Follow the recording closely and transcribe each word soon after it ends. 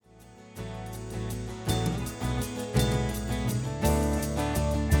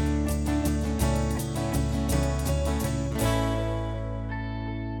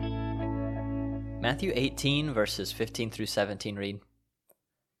Matthew 18, verses 15 through 17 read,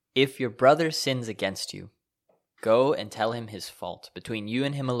 "If your brother sins against you, go and tell him his fault between you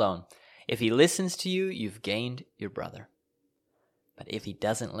and him alone. If he listens to you, you've gained your brother. But if he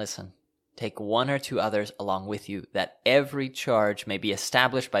doesn't listen, take one or two others along with you, that every charge may be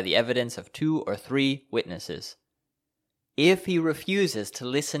established by the evidence of 2 or 3 witnesses. If he refuses to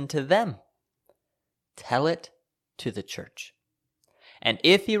listen to them, tell it to the church. And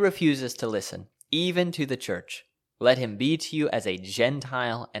if he refuses to listen, even to the church, let him be to you as a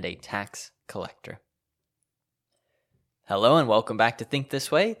Gentile and a tax collector." Hello and welcome back to Think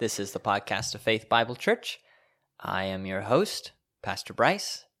This Way. This is the podcast of Faith Bible Church. I am your host, Pastor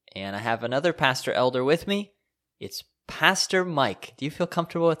Bryce, and I have another pastor elder with me. It's Pastor Mike. Do you feel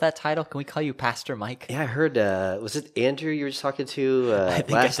comfortable with that title? Can we call you Pastor Mike? Yeah, I heard, was it Andrew you were just talking to? I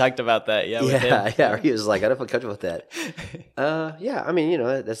think I talked about that, with him. Yeah, he was like, I don't feel comfortable with that. Yeah, I mean,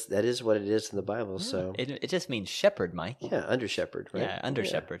 that is what it is in the Bible, so. It just means shepherd, Mike. Yeah, under shepherd, right? Yeah, under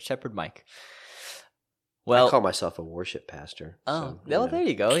shepherd, Shepherd Mike. Well, I call myself a worship pastor. There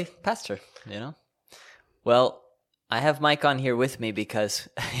you go, pastor, Well, I have Mike on here with me because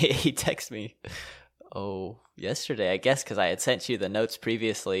he texted me, yesterday, I guess, because I had sent you the notes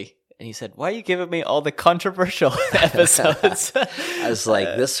previously, and he said, "Why are you giving me all the controversial episodes?" I was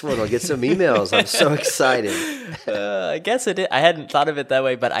like, this one will get some emails. I'm so excited. I guess it is. I hadn't thought of it that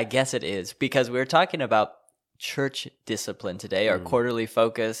way, but I guess it is, because we're talking about church discipline today. Our quarterly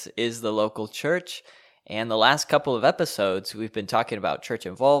focus is the local church, and the last couple of episodes, we've been talking about church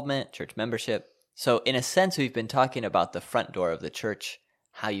involvement, church membership. So in a sense, we've been talking about the front door of the church,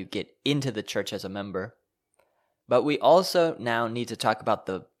 how you get into the church as a member. But we also now need to talk about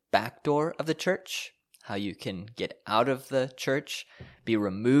the back door of the church, how you can get out of the church, be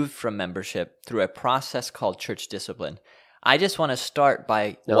removed from membership through a process called church discipline. I just want to start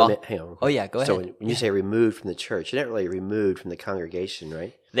by... hang on. Oh, yeah, go ahead. So when you say removed from the church, you're not really removed from the congregation,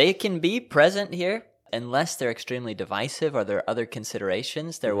 right? They can be present here unless they're extremely divisive or there are other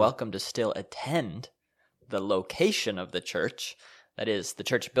considerations. They're welcome to still attend the location of the church. That is, the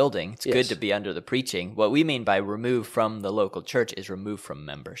church building. It's good to be under the preaching. What we mean by remove from the local church is remove from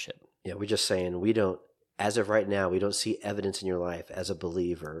membership. Yeah, we're just saying as of right now, we don't see evidence in your life as a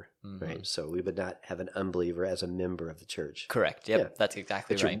believer, right? So we would not have an unbeliever as a member of the church. Correct. Yep, yeah. That's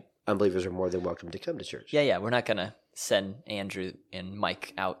exactly right. Unbelievers are more than welcome to come to church. Yeah. We're not going to send Andrew and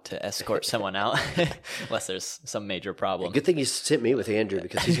Mike out to escort someone out unless there's some major problem. Good thing you sent me with Andrew,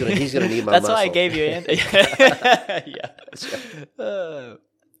 because he's gonna need my That's muscle. why I gave you Andrew. Yeah.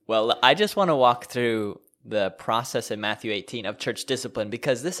 Well, I just want to walk through the process in Matthew 18 of church discipline,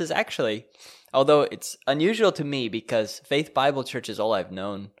 because this is actually, although it's unusual to me, because Faith Bible Church is all I've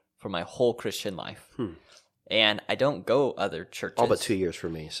known for my whole Christian life. And I don't go other churches. All but 2 years for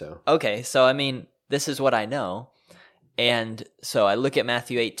me, so. Okay, so I mean, this is what I know. And so I look at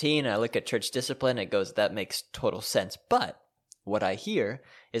Matthew 18, and I look at church discipline, and it goes, that makes total sense. But what I hear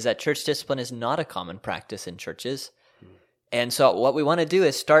is that church discipline is not a common practice in churches. And so what we want to do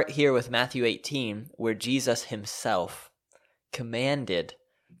is start here with Matthew 18, where Jesus himself commanded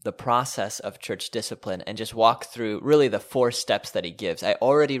the process of church discipline, and just walk through really the 4 steps that he gives. I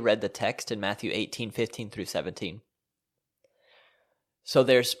already read the text in Matthew 18, 15 through 17. So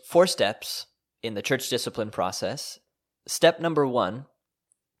there's 4 steps in the church discipline process. Step number 1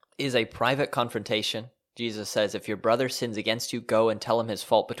 is a private confrontation. Jesus says, if your brother sins against you, go and tell him his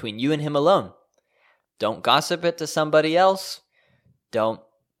fault between you and him alone. Don't gossip it to somebody else. Don't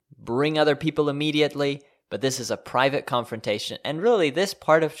bring other people immediately. But this is a private confrontation. And really, this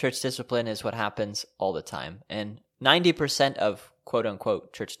part of church discipline is what happens all the time. And 90% of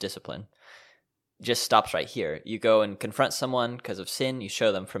quote-unquote church discipline just stops right here. You go and confront someone because of sin. You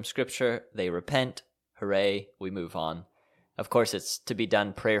show them from Scripture. They repent. Hooray, we move on. Of course, it's to be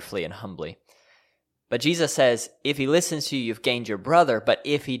done prayerfully and humbly. But Jesus says, if he listens to you, you've gained your brother. But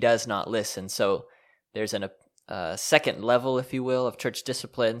if he does not listen, so there's a second level, if you will, of church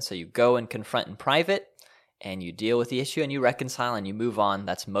discipline. So you go and confront in private, and you deal with the issue, and you reconcile, and you move on.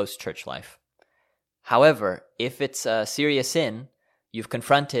 That's most church life. However, if it's a serious sin, you've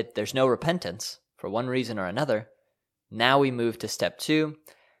confronted, there's no repentance for one reason or another. Now we move to step 2.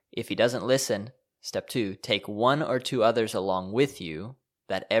 If he doesn't listen, step 2, take 1 or 2 others along with you,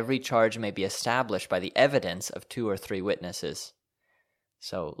 that every charge may be established by the evidence of 2 or 3 witnesses.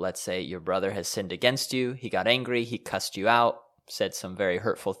 So let's say your brother has sinned against you. He got angry. He cussed you out, said some very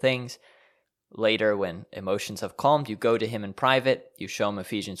hurtful things. Later, when emotions have calmed, you go to him in private. You show him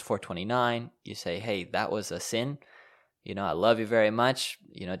Ephesians 4:29. You say, hey, that was a sin. I love you very much.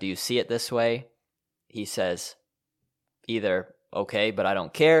 Do you see it this way? He says, either, okay, but I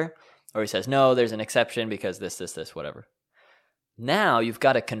don't care. Or he says, no, there's an exception because this, whatever. Now you've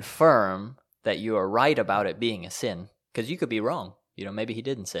got to confirm that you are right about it being a sin, because you could be wrong. Maybe he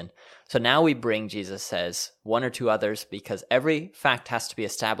didn't sin. So now we bring, Jesus says, one or two others, because every fact has to be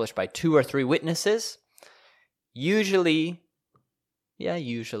established by 2 or 3 witnesses. Usually,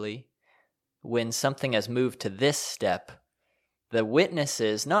 when something has moved to this step, the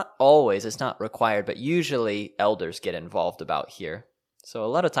witnesses, not always, it's not required, but usually elders get involved about here. So a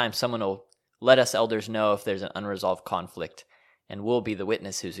lot of times someone will let us elders know if there's an unresolved conflict, and we'll be the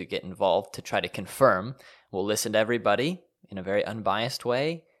witnesses who get involved to try to confirm. We'll listen to everybody in a very unbiased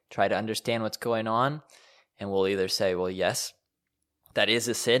way, try to understand what's going on, and we'll either say, well, yes, that is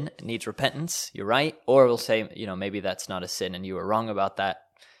a sin, it needs repentance, you're right, or we'll say, maybe that's not a sin and you were wrong about that.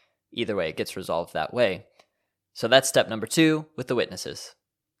 Either way, it gets resolved that way. So that's step number 2 with the witnesses.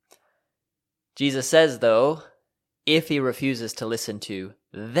 Jesus says, though, if he refuses to listen to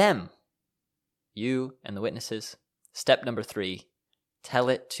them, you and the witnesses, step number 3, tell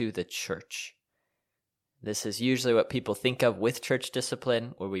it to the church. This is usually what people think of with church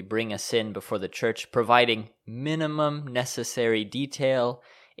discipline, where we bring a sin before the church, providing minimum necessary detail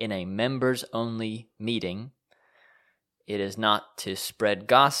in a members-only meeting. It is not to spread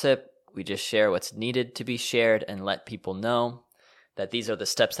gossip. We just share what's needed to be shared and let people know that these are the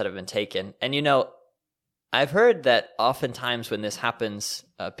steps that have been taken. And I've heard that oftentimes when this happens,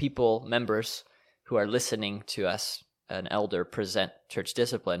 members who are listening to us, an elder, present church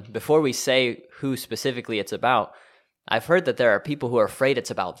discipline, before we say who specifically it's about, I've heard that there are people who are afraid it's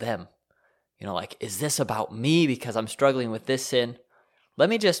about them. Is this about me because I'm struggling with this sin? Let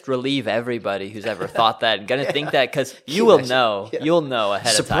me just relieve everybody who's ever thought that and going to think that, because you will know. Yeah. You'll know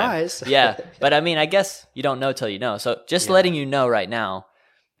ahead of time. Surprise. Yeah. But I guess you don't know till you know. So just letting you know right now,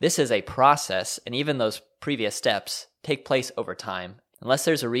 this is a process, and even those previous steps take place over time. Unless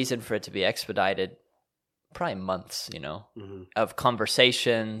there's a reason for it to be expedited, probably months, of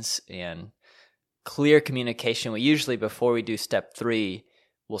conversations and clear communication. We usually, before we do step 3,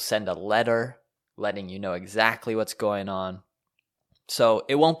 we'll send a letter letting you know exactly what's going on. So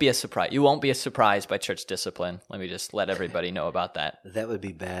it won't be a surprise. You won't be surprised by church discipline. Let me just let everybody know about that. That would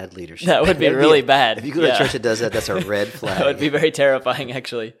be bad leadership. That would be really bad. If you go to a church that does that, that's a red flag. That would be very terrifying,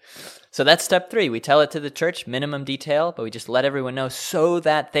 actually. So that's step 3. We tell it to the church, minimum detail, but we just let everyone know so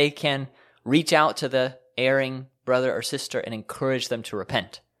that they can reach out to the erring brother or sister and encourage them to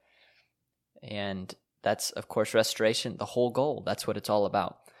repent. And that's, of course, restoration, the whole goal. That's what it's all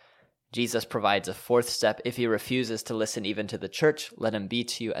about. Jesus provides a 4th step. If he refuses to listen even to the church, let him be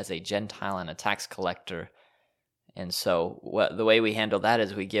to you as a Gentile and a tax collector. And so the way we handle that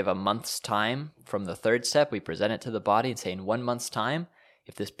is we give a month's time from the 3rd step. We present it to the body and say, in 1 month's time,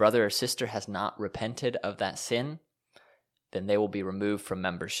 if this brother or sister has not repented of that sin, then they will be removed from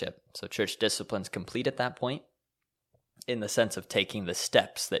membership. So church discipline's complete at that point, in the sense of taking the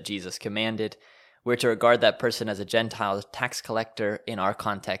steps that Jesus commanded. We're to regard that person as a Gentile tax collector. In our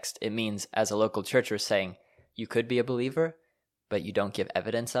context, it means as a local church, we're saying you could be a believer, but you don't give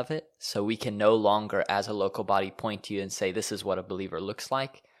evidence of it. So we can no longer, as a local body, point to you and say, this is what a believer looks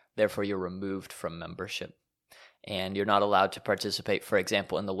like. Therefore, you're removed from membership. And you're not allowed to participate, for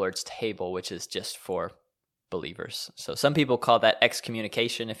example, in the Lord's table, which is just for believers. So some people call that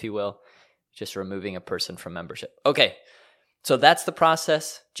excommunication, if you will, just removing a person from membership. Okay, so that's the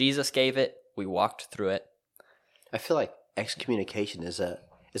process. Jesus gave it. We walked through it. I feel like excommunication is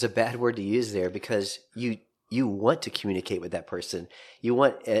a bad word to use there, because you want to communicate with that person. You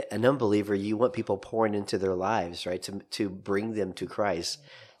want an unbeliever. You want people pouring into their lives, right, to bring them to Christ.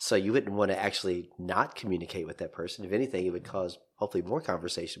 So you wouldn't want to actually not communicate with that person. If anything, it would cause hopefully more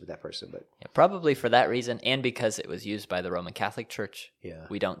conversation with that person. But yeah, probably for that reason, and because it was used by the Roman Catholic Church. Yeah,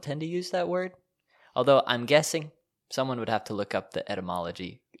 we don't tend to use that word. Although I'm guessing someone would have to look up the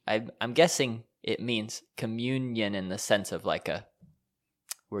etymology. I'm guessing it means communion in the sense of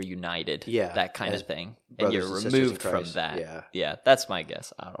we're united, that kind of thing, and you're removed from that. Yeah, that's my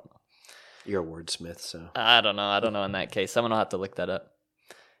guess. I don't know. You're a wordsmith, so I don't know. In that case, someone will have to look that up.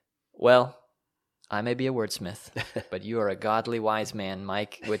 Well, I may be a wordsmith, but you are a godly wise man,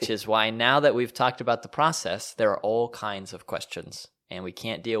 Mike, which is why now that we've talked about the process, there are all kinds of questions, and we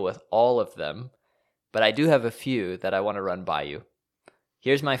can't deal with all of them, but I do have a few that I want to run by you.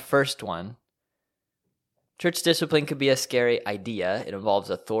 Here's my first one. Church discipline could be a scary idea. It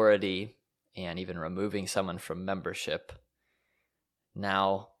involves authority and even removing someone from membership.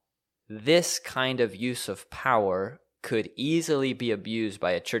 Now, this kind of use of power could easily be abused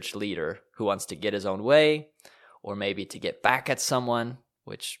by a church leader who wants to get his own way, or maybe to get back at someone,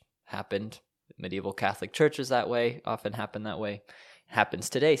 which happened. Medieval Catholic churches that way, often happen that way. happens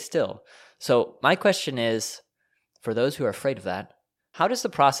today still. So my question is, for those who are afraid of that, how does the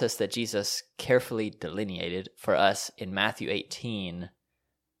process that Jesus carefully delineated for us in Matthew 18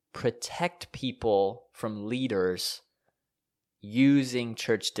 protect people from leaders using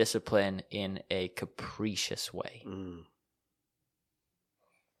church discipline in a capricious way?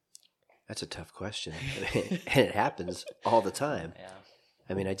 That's a tough question. And it happens all the time. Yeah.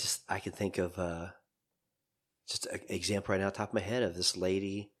 I mean, I can think of just an example right now, top of my head, of this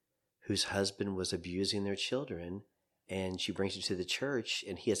lady whose husband was abusing their children, and she brings it to the church,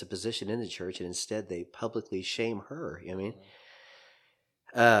 and he has a position in the church, and instead they publicly shame her. I mean,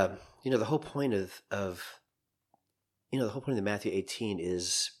 the whole point of the whole point of the Matthew 18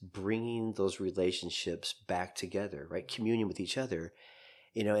 is bringing those relationships back together, right? Communion with each other.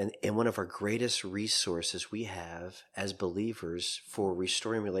 And one of our greatest resources we have as believers for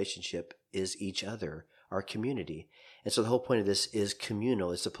restoring relationship is each other, our community. And so the whole point of this is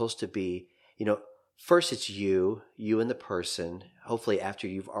communal. It's supposed to be, first it's you and the person, hopefully after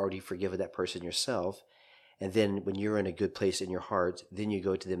you've already forgiven that person yourself. And then when you're in a good place in your heart, then you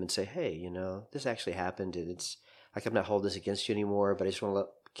go to them and say, hey, this actually happened, and it's like, I'm not holding this against you anymore, but I just want to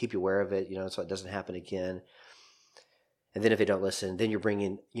keep you aware of it, so it doesn't happen again. And then if they don't listen, then you're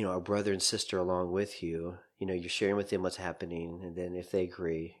bringing, a brother and sister along with you. You're sharing with them what's happening. And then if they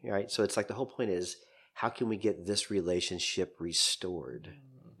agree, right? So it's like the whole point is, how can we get this relationship restored?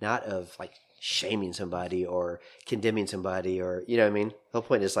 Not of like shaming somebody or condemning somebody, or, what I mean? The whole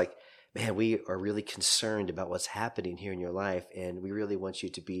point is like, man, we are really concerned about what's happening here in your life, and we really want you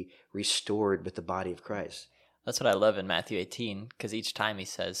to be restored with the body of Christ. That's what I love in Matthew 18, because each time he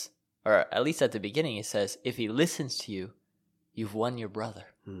says, or at least at the beginning, he says, if he listens to you, you've won your brother.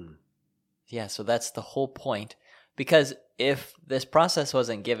 Yeah, so that's the whole point. Because if this process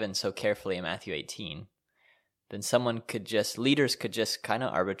wasn't given so carefully in Matthew 18, then leaders could just kind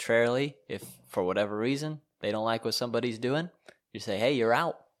of arbitrarily, if for whatever reason they don't like what somebody's doing, you say, hey, you're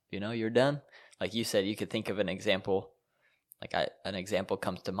out, you're done. Like you said, you could think of an example, an example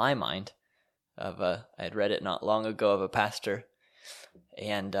comes to my mind of I had read it not long ago of a pastor,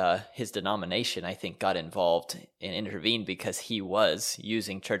 and his denomination, I think, got involved and intervened because he was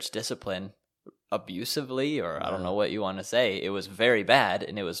using church discipline abusively, or I don't know what you want to say. It was very bad,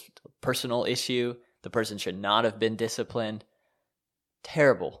 and it was a personal issue. The person should not have been disciplined.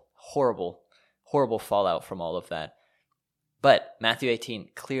 Terrible, horrible, horrible fallout from all of that. But Matthew 18,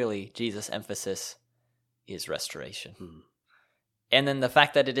 clearly Jesus' emphasis is restoration. And then the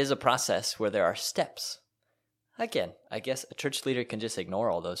fact that it is a process where there are steps. Again, I guess a church leader can just ignore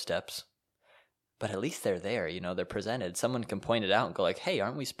all those steps, but at least they're there, they're presented. Someone can point it out and go like, hey,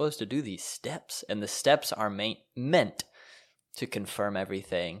 aren't we supposed to do these steps? And the steps are meant to confirm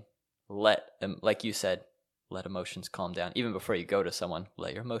everything. Like you said, let emotions calm down. Even before you go to someone,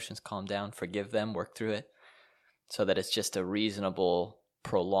 let your emotions calm down, forgive them, work through it, so that it's just a reasonable,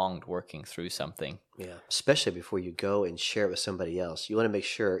 prolonged working through something. Yeah, especially before you go and share it with somebody else. You want to make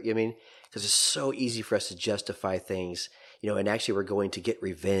sure, because it's so easy for us to justify things, and actually we're going to get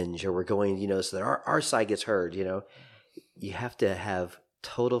revenge, or we're going, so that our side gets heard, You have to have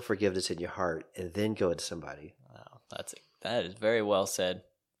total forgiveness in your heart and then go to somebody. Wow, that is very well said.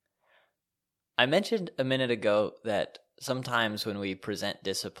 I mentioned a minute ago that sometimes when we present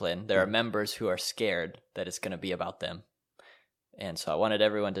discipline, there are members who are scared that it's going to be about them. And so I wanted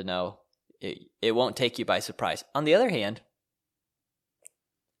everyone to know it won't take you by surprise. On the other hand,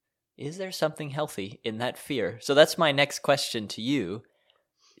 is there something healthy in that fear? So that's my next question to you.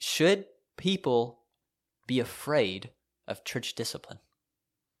 Should people be afraid of church discipline?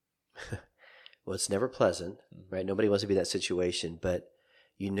 Well, it's never pleasant, right? Nobody wants to be in that situation, but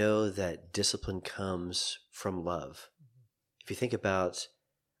you know that discipline comes from love. If you think about,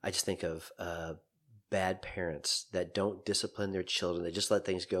 I just think of bad parents that don't discipline their children. They just let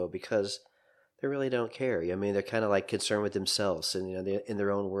things go because they really don't care. They're kind of like concerned with themselves and they're in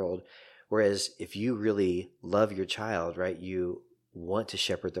their own world. Whereas if you really love your child, right, you want to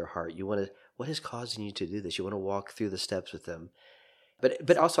shepherd their heart. What is causing you to do this? You want to walk through the steps with them.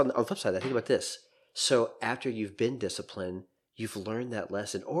 But also on the flip side, I think about this. So after you've been disciplined, you've learned that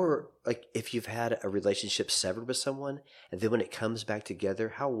lesson. Or like if you've had a relationship severed with someone, and then when it comes back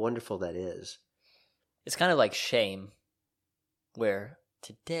together, how wonderful that is. It's kind of like shame, where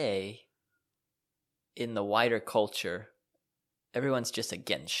today, in the wider culture, everyone's just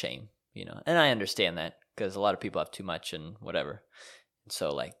against shame, And I understand that, because a lot of people have too much and whatever. And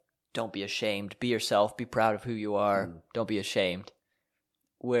so, don't be ashamed. Be yourself. Be proud of who you are. Don't be ashamed.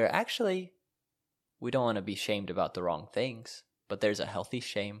 Where actually, we don't want to be shamed about the wrong things, but there's a healthy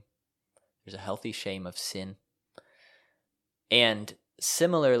shame. There's a healthy shame of sin. And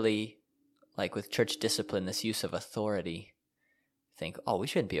similarly, like with church discipline, this use of authority, think, oh, we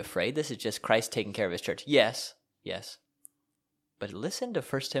shouldn't be afraid. This is just Christ taking care of his church. Yes. But listen to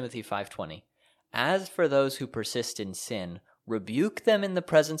 1 Timothy 5:20. As for those who persist in sin, rebuke them in the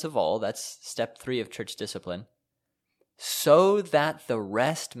presence of all. That's step 3 of church discipline. So that the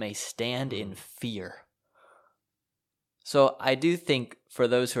rest may stand in fear. So I do think for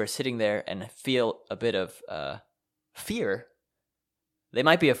those who are sitting there and feel a bit of fear, they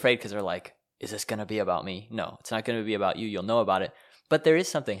might be afraid because they're like, is this going to be about me? No, it's not going to be about you. You'll know about it. But there is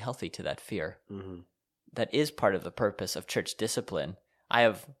something healthy to that fear. Mm-hmm. That is part of the purpose of church discipline.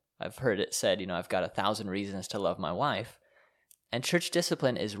 I've heard it said, I've got 1,000 reasons to love my wife. And church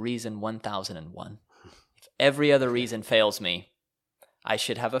discipline is reason 1,001. If every other reason fails me, I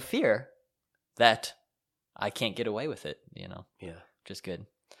should have a fear that I can't get away with it, Yeah. Which is good.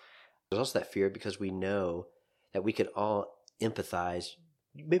 There's also that fear because we know that we can all empathize,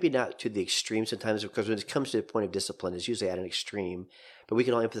 maybe not to the extreme sometimes, because when it comes to the point of discipline, it's usually at an extreme, but we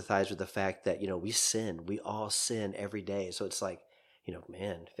can all empathize with the fact that, we sin. We all sin every day. So it's like,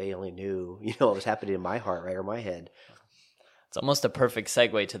 man, if they only knew, what was happening in my heart, right, or my head. It's almost a perfect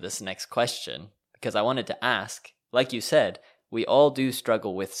segue to this next question, because I wanted to ask, like you said, we all do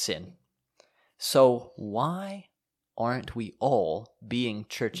struggle with sin. So why aren't we all being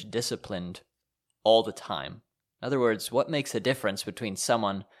church disciplined all the time? In other words, what makes a difference between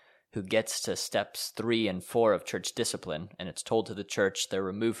someone who gets to steps 3 and 4 of church discipline, and it's told to the church they're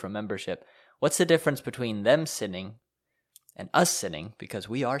removed from membership? What's the difference between them sinning and us sinning? Because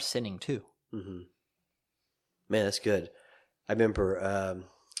we are sinning too. Mm-hmm. Man, that's good. I remember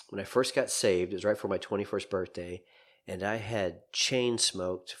when I first got saved, it was right for my 21st birthday, and I had chain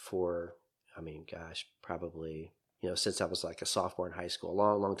smoked for, probably, since I was like a sophomore in high school, a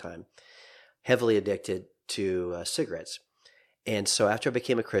long, long time, heavily addicted to cigarettes. And so after I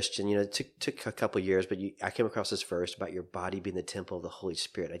became a Christian, it took a couple years, but I came across this verse about your body being the temple of the Holy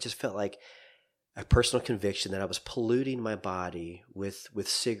Spirit. I just felt like a personal conviction that I was polluting my body with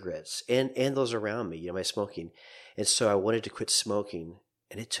cigarettes and those around me, my smoking. And so I wanted to quit smoking.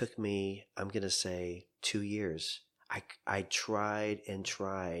 And it took me, I'm going to say, 2 years. I tried and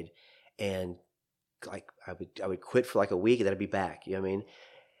tried, and like I would quit for like a week and then I'd be back. You know what I mean?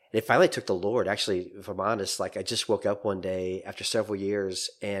 And it finally took the Lord. Actually, if I'm honest, like I just woke up one day after several years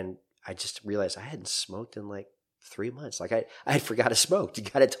and I just realized I hadn't smoked in like 3 months. Like I had forgot to smoke. You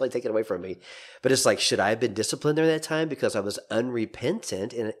got to totally take it away from me. But it's like, should I have been disciplined during that time because I was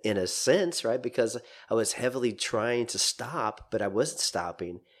unrepentant in a sense, right? Because I was heavily trying to stop, but I wasn't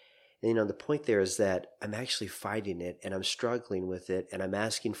stopping. And, the point there is that I'm actually fighting it and I'm struggling with it and I'm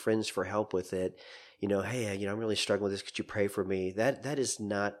asking friends for help with it. Hey, I'm really struggling with this. Could you pray for me? That is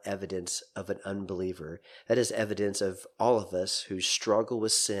not evidence of an unbeliever. That is evidence of all of us who struggle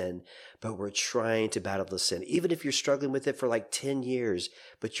with sin, but we're trying to battle the sin. Even if you're struggling with it for like 10 years,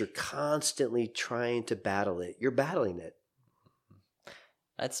 but you're constantly trying to battle it, you're battling it.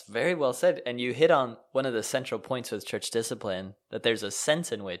 That's very well said. And you hit on one of the central points with church discipline, that there's a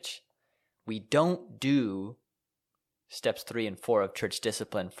sense in which we don't do steps 3 and 4 of church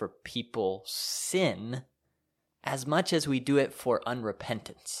discipline for people's sin as much as we do it for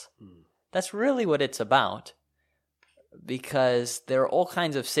unrepentance. That's really what it's about, because there are all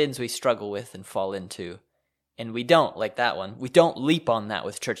kinds of sins we struggle with and fall into, and we don't, like that one, we don't leap on that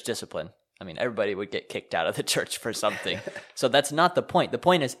with church discipline. Everybody would get kicked out of the church for something. So that's not the point. The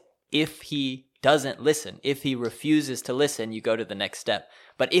point is, if he doesn't listen, if he refuses to listen, you go to the next step.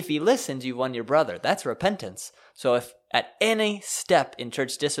 But if he listens, you've won your brother. That's repentance. So if at any step in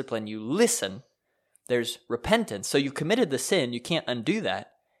church discipline you listen, there's repentance. So you committed the sin, you can't undo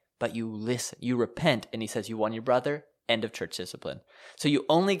that, but you listen, you repent, and he says you won your brother, end of church discipline. So you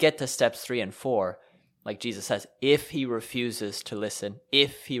only get to steps 3 and 4, like Jesus says, if he refuses to listen,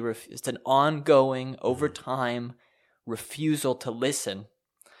 it's an ongoing, over time refusal to listen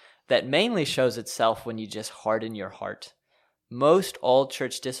that mainly shows itself when you just harden your heart. Most all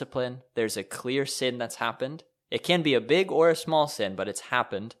church discipline, there's a clear sin that's happened. It can be a big or a small sin, but it's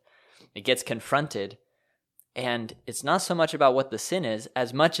happened. It gets confronted. And it's not so much about what the sin is,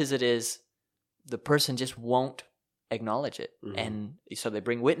 as much as it is the person just won't acknowledge it. Mm-hmm. And so they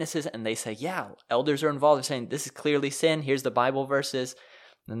bring witnesses and they say, yeah, elders are involved. They're saying, this is clearly sin. Here's the Bible verses.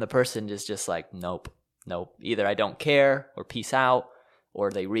 And the person is just like, nope. Either I don't care, or peace out,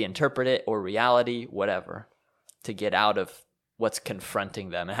 or they reinterpret it, or reality, whatever, to get out of what's confronting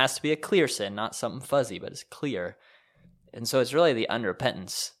them. It has to be a clear sin, not something fuzzy, but it's clear. And so it's really the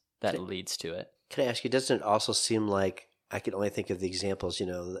unrepentance that leads to it. Can I ask you, doesn't it also seem like, I can only think of the examples,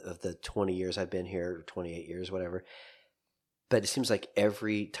 of the 20 years I've been here, or 28 years, whatever. But it seems like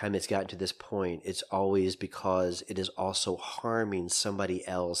every time it's gotten to this point, it's always because it is also harming somebody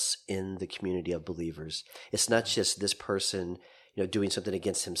else in the community of believers. It's not just this person, doing something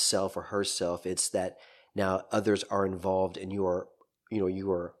against himself or herself. It's that now others are involved, and you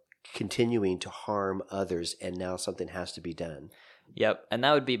are continuing to harm others, and now something has to be done. Yep, and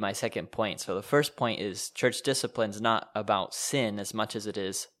that would be my second point. So the first point is church discipline's not about sin as much as it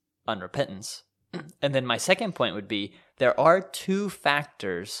is unrepentance. And then my second point would be there are two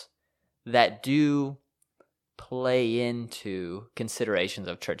factors that do play into considerations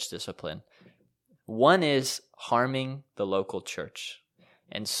of church discipline. One is harming the local church.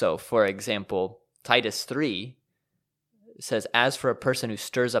 And so, for example, Titus 3 says, as for a person who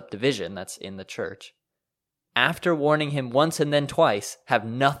stirs up division, that's in the church, after warning him once and then twice, have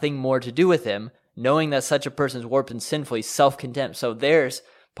nothing more to do with him, knowing that such a person is warped and sinful, he's self-condemned. So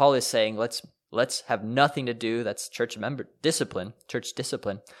Paul is saying, let's have nothing to do. That's church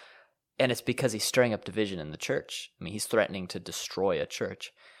discipline. And it's because he's stirring up division in the church. I mean, he's threatening to destroy a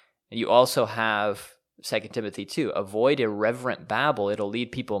church. And you also have 2 Timothy 2, avoid irreverent babble. It'll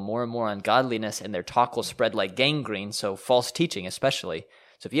lead people more and more ungodliness, and their talk will spread like gangrene, so false teaching especially.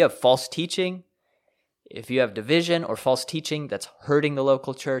 So if you have false teaching, if you have division or false teaching that's hurting the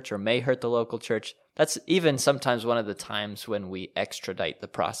local church or may hurt the local church, that's even sometimes one of the times when we extradite the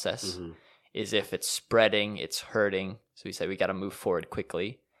process, is if it's spreading, it's hurting. So we say we got to move forward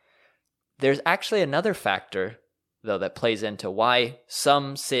quickly. There's actually another factor, though, that plays into why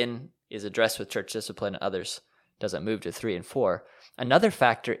some sin is addressed with church discipline, others doesn't move to 3 and 4. Another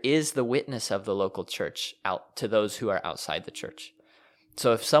factor is the witness of the local church out to those who are outside the church.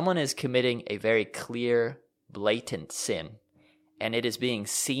 So if someone is committing a very clear, blatant sin, and it is being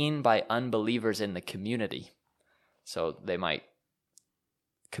seen by unbelievers in the community, so they might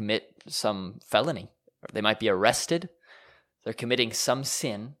commit some felony, or they might be arrested, they're committing some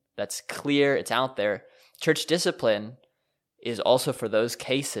sin that's clear, it's out there. Church discipline is also for those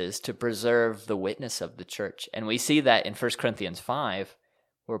cases to preserve the witness of the church. And we see that in 1 Corinthians 5,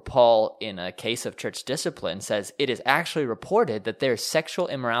 where Paul, in a case of church discipline, says, it is actually reported that there is sexual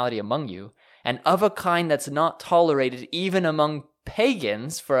immorality among you, and of a kind that's not tolerated even among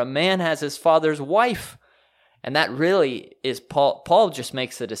pagans, for a man has his father's wife. And that really is Paul just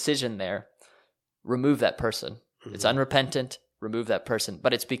makes the decision there, remove that person. It's unrepentant, remove that person.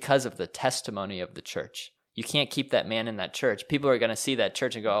 But it's because of the testimony of the church. You can't keep that man in that church. People are going to see that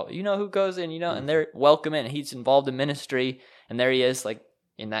church and go, you know who goes in, and they're welcome in. He's involved in ministry, and there he is, like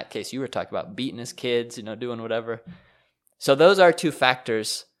in that case you were talking about, beating his kids, doing whatever. So those are two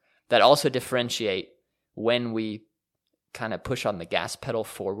factors that also differentiate when we kind of push on the gas pedal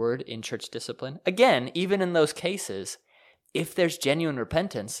forward in church discipline. Again, even in those cases, if there's genuine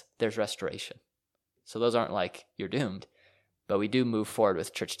repentance, there's restoration. So those aren't like you're doomed, but we do move forward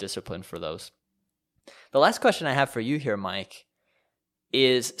with church discipline for those. The last question I have for you here, Mike,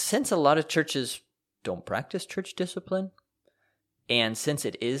 is since a lot of churches don't practice church discipline, and since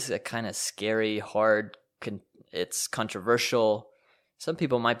it is a kind of scary, hard, it's controversial, some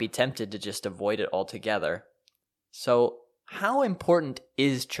people might be tempted to just avoid it altogether. So how important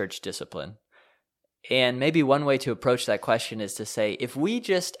is church discipline? And maybe one way to approach that question is to say, if we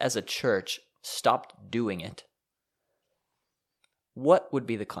just as a church stopped doing it, what would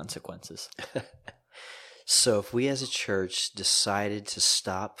be the consequences? So if we as a church decided to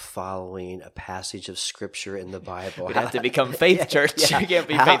stop following a passage of scripture in the Bible, we'd have to become Faith Church. Yeah. We can't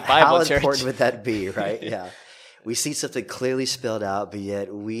be Faith Bible Church. How important would that be, right? Yeah. We see something clearly spelled out, but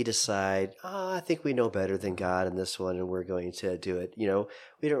yet we decide, I think we know better than God in this one, and we're going to do it.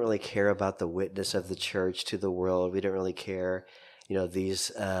 We don't really care about the witness of the church to the world. We don't really care,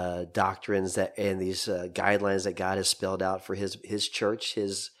 these doctrines and these guidelines that God has spelled out for his church,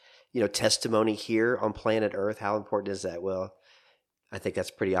 his testimony here on planet Earth. How important is that? Well, I think that's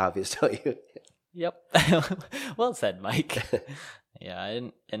pretty obvious, don't you? Yep. Well said, Mike. Yeah,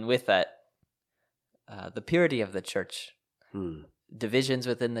 and with that, the purity of the church, divisions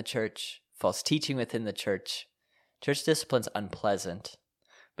within the church, false teaching within the church discipline's unpleasant.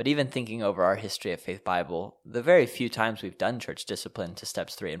 But even thinking over our history at Faith Bible, the very few times we've done church discipline to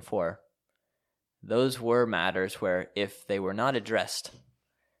steps 3 and 4, those were matters where if they were not addressed,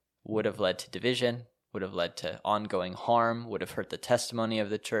 would have led to division, would have led to ongoing harm, would have hurt the testimony of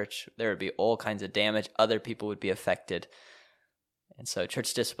the church. There would be all kinds of damage. Other people would be affected. And so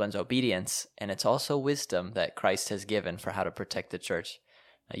church discipline's obedience, and it's also wisdom that Christ has given for how to protect the church.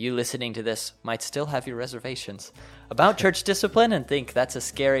 Now, you listening to this might still have your reservations about church discipline and think that's a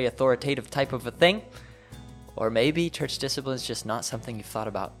scary, authoritative type of a thing. Or maybe church discipline is just not something you've thought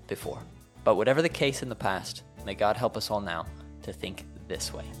about before. But whatever the case in the past, may God help us all now to think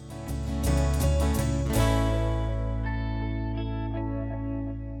this way.